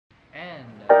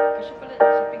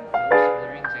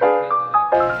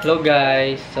Hello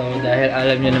guys, so dahil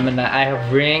alam niyo naman na I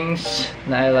have rings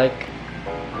na I like.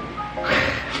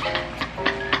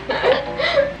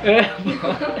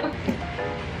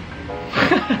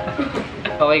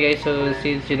 Okay guys, so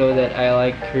since you know that I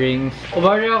like rings,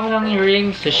 order ako ng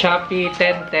rings sa Shopee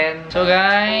 1010. So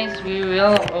guys, we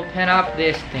will open up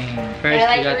this thing. First I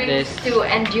like we got rings this too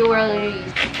and jewelry.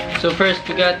 So first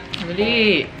we got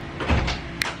Mali.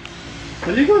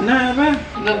 Dali ko na ba?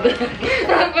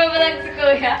 Magbabalag si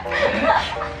Kuya.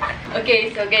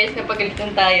 Okay, so guys,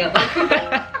 napagalitan tayo.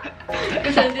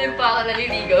 Kasi hindi pa ako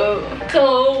naliligo. So,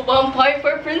 1 point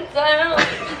for Princess!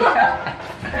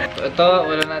 Ito,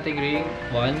 wala nating ring.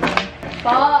 1.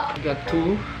 Pa! We got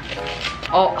 2.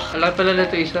 Oh, wala pala na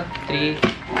ito isa. 3.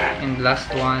 And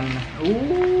last one.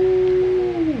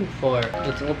 Ooh! 4.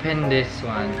 Let's open this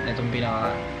one. Itong pinaka.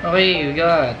 Okay, we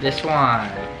got this one.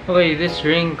 Okay, this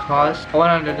ring cost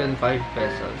 105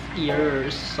 pesos.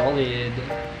 Ears, solid.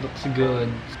 Looks good.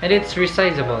 And it's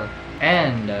resizable.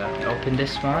 And open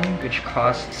this one, which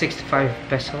costs 65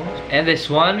 pesos. And this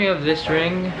one, we have this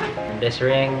ring. And this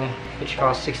ring, which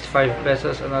costs 65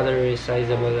 pesos. Another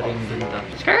resizable ring din to.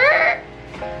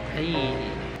 Hey.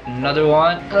 Another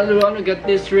one, we got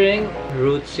this ring.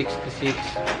 Root 66.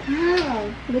 Wow,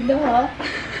 ganda ha?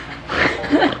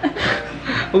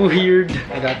 Weird.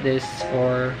 I got this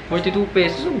for 42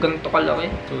 pesos. Ganito kalaki.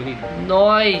 Solid.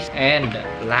 Nice! And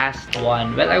last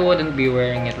one. Well, I wouldn't be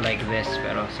wearing it like this,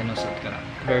 pero sinusot ko na.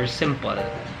 Very simple.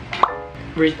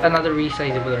 Another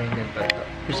resizable ring din pa ito.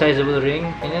 Resizable ring.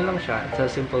 Ganyan lang siya. It's a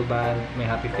simple band. May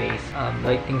happy face.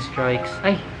 Lightning strikes.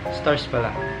 Ay! Stars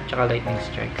pala. Tsaka lightning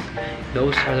strikes.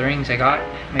 Those are the rings I got.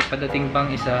 May padating pang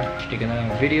isa. Hindi ko na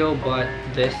lang video, but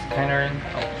this kind of ring.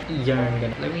 Oh, yarn.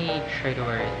 Let me try to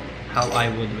wear it. How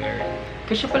I would wear it.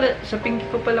 Kasi pala, sa pinky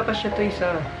ko pala kasi ito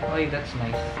isa. Okay, that's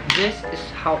nice. This is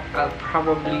how I'll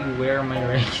probably wear my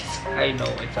rings. I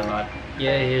know, it's a lot.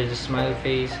 Yeah, here's the smile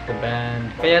face, the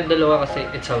band. Kaya dalawa kasi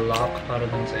it's a lock para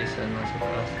dun sa isa nasa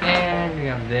taas. And we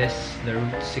have this, the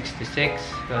Route 66.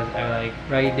 Because I like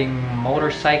riding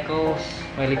motorcycles.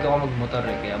 Mahilig ako magmotor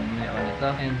eh, kaya bumili ako nito.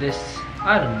 And this,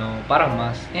 I don't know, parang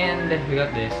mask. And then we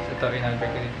got this. Ito, in-order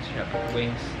ko dito sa Shopee.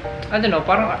 Wings. I don't know,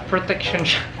 parang protection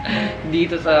siya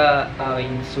dito sa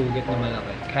aking sugat na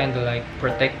malaki. Kinda like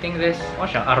protecting this. O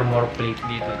siya, armor plate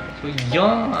dito. So,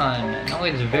 yan! Now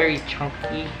it's very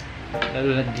chunky.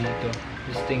 Lalo na dito.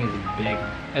 This thing is big.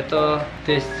 Ito,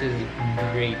 this is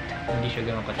great. Hindi siya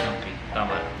ganun ka-chunky.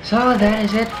 Tama. So, that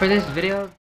is it for this video.